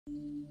The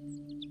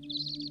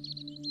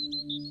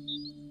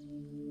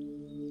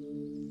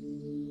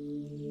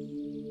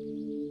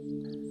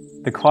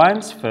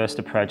clients first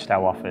approached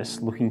our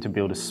office looking to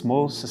build a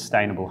small,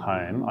 sustainable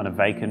home on a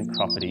vacant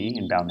property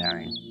in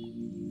Balnarring.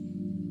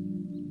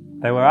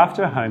 They were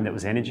after a home that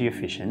was energy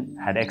efficient,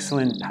 had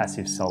excellent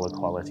passive solar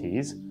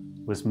qualities,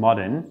 was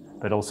modern,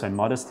 but also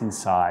modest in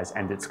size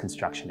and its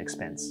construction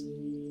expense.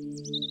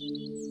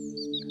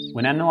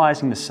 When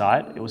analysing the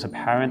site, it was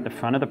apparent the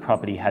front of the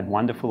property had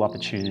wonderful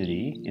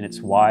opportunity in its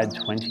wide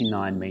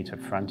 29-metre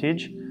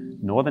frontage,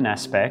 northern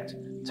aspect,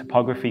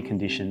 topography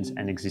conditions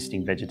and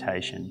existing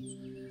vegetation.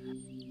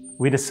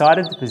 We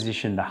decided to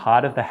position the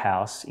heart of the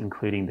house,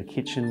 including the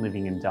kitchen,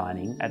 living and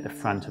dining, at the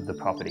front of the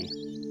property.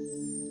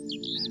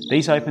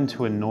 These open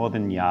to a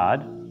northern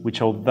yard,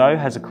 which although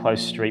has a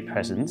close street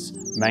presence,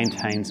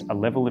 maintains a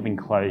level of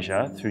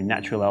enclosure through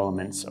natural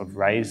elements of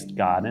raised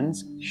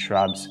gardens,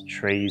 shrubs,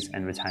 trees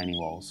and retaining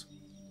walls.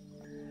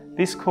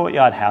 This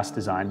courtyard house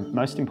design,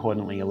 most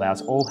importantly,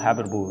 allows all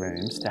habitable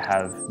rooms to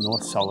have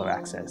north solar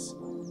access.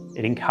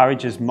 It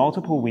encourages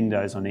multiple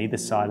windows on either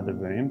side of the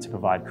room to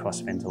provide cross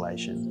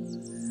ventilation.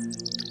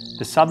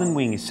 The southern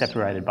wing is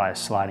separated by a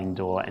sliding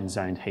door and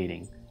zoned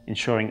heating,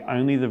 ensuring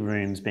only the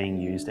rooms being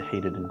used are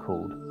heated and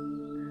cooled.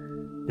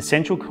 The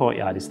central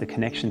courtyard is the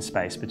connection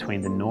space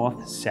between the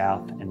north,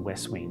 south and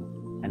west wing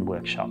and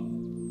workshop.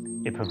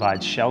 It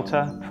provides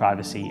shelter,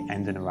 privacy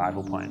and an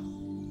arrival point.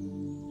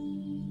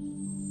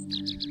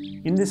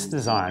 In this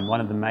design,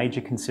 one of the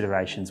major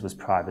considerations was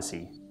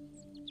privacy.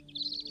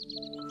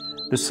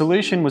 The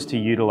solution was to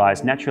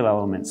utilise natural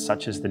elements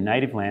such as the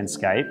native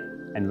landscape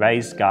and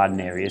raised garden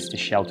areas to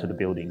shelter the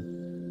building.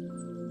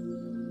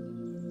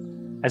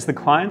 As the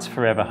client's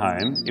forever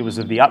home, it was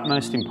of the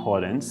utmost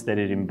importance that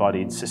it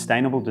embodied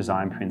sustainable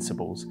design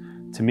principles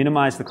to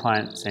minimise the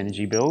client's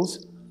energy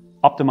bills,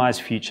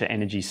 optimise future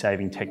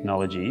energy-saving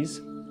technologies,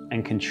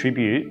 and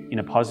contribute in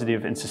a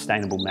positive and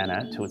sustainable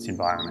manner to its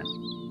environment.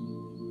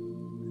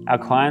 Our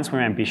clients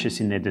were ambitious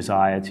in their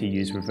desire to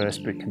use reverse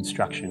brick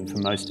construction for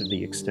most of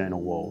the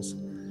external walls.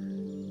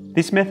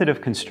 This method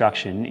of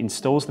construction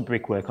installs the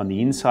brickwork on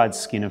the inside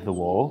skin of the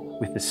wall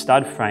with the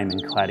stud frame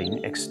and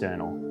cladding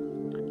external.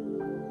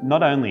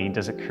 Not only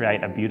does it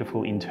create a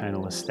beautiful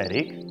internal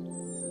aesthetic,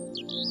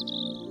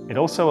 it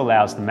also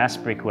allows the mass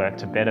brickwork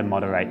to better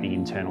moderate the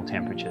internal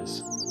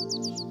temperatures.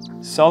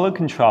 Solar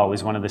control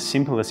is one of the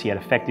simplest yet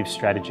effective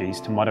strategies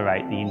to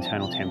moderate the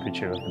internal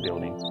temperature of the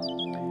building.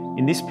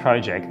 In this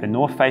project, the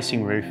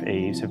north-facing roof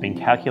eaves have been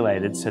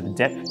calculated so the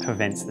depth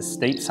prevents the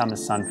steep summer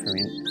sun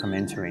from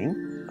entering,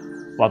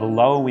 while the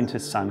lower winter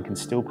sun can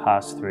still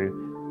pass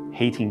through,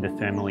 heating the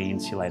thermally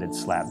insulated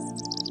slab.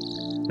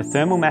 The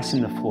thermal mass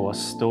in the floor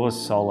stores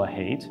solar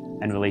heat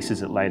and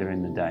releases it later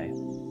in the day.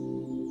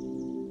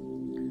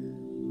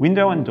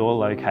 Window and door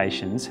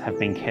locations have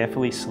been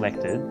carefully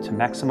selected to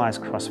maximise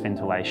cross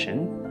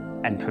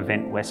ventilation and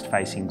prevent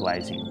west-facing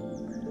glazing.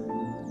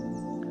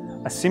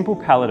 A simple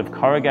palette of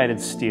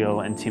corrugated steel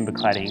and timber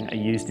cladding are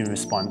used in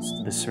response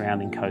to the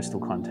surrounding coastal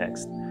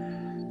context.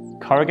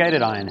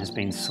 Corrugated iron has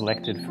been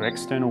selected for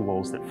external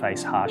walls that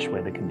face harsh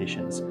weather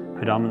conditions,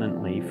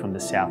 predominantly from the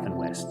south and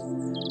west.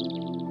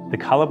 The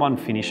colour bond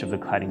finish of the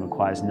cladding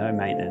requires no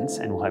maintenance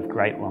and will have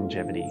great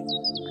longevity.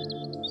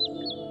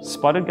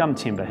 Spotted gum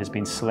timber has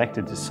been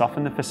selected to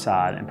soften the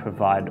facade and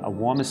provide a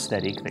warm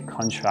aesthetic that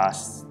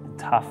contrasts the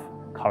tough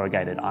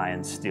corrugated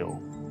iron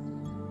steel.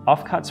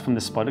 Offcuts from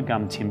the spotted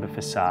gum timber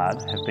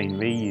facade have been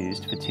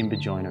reused for timber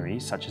joinery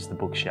such as the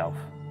bookshelf.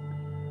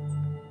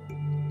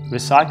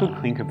 Recycled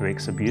clinker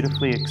bricks are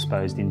beautifully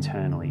exposed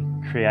internally,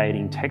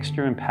 creating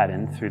texture and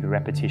pattern through the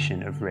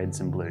repetition of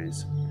reds and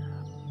blues.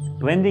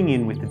 Blending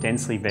in with the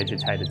densely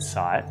vegetated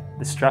site,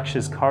 the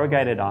structure's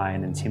corrugated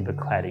iron and timber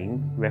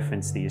cladding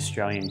reference the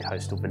Australian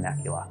coastal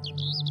vernacular.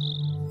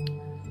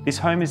 This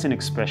home is an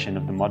expression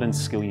of the modern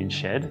skillion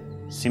shed,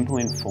 simple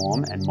in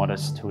form and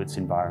modest to its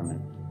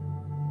environment.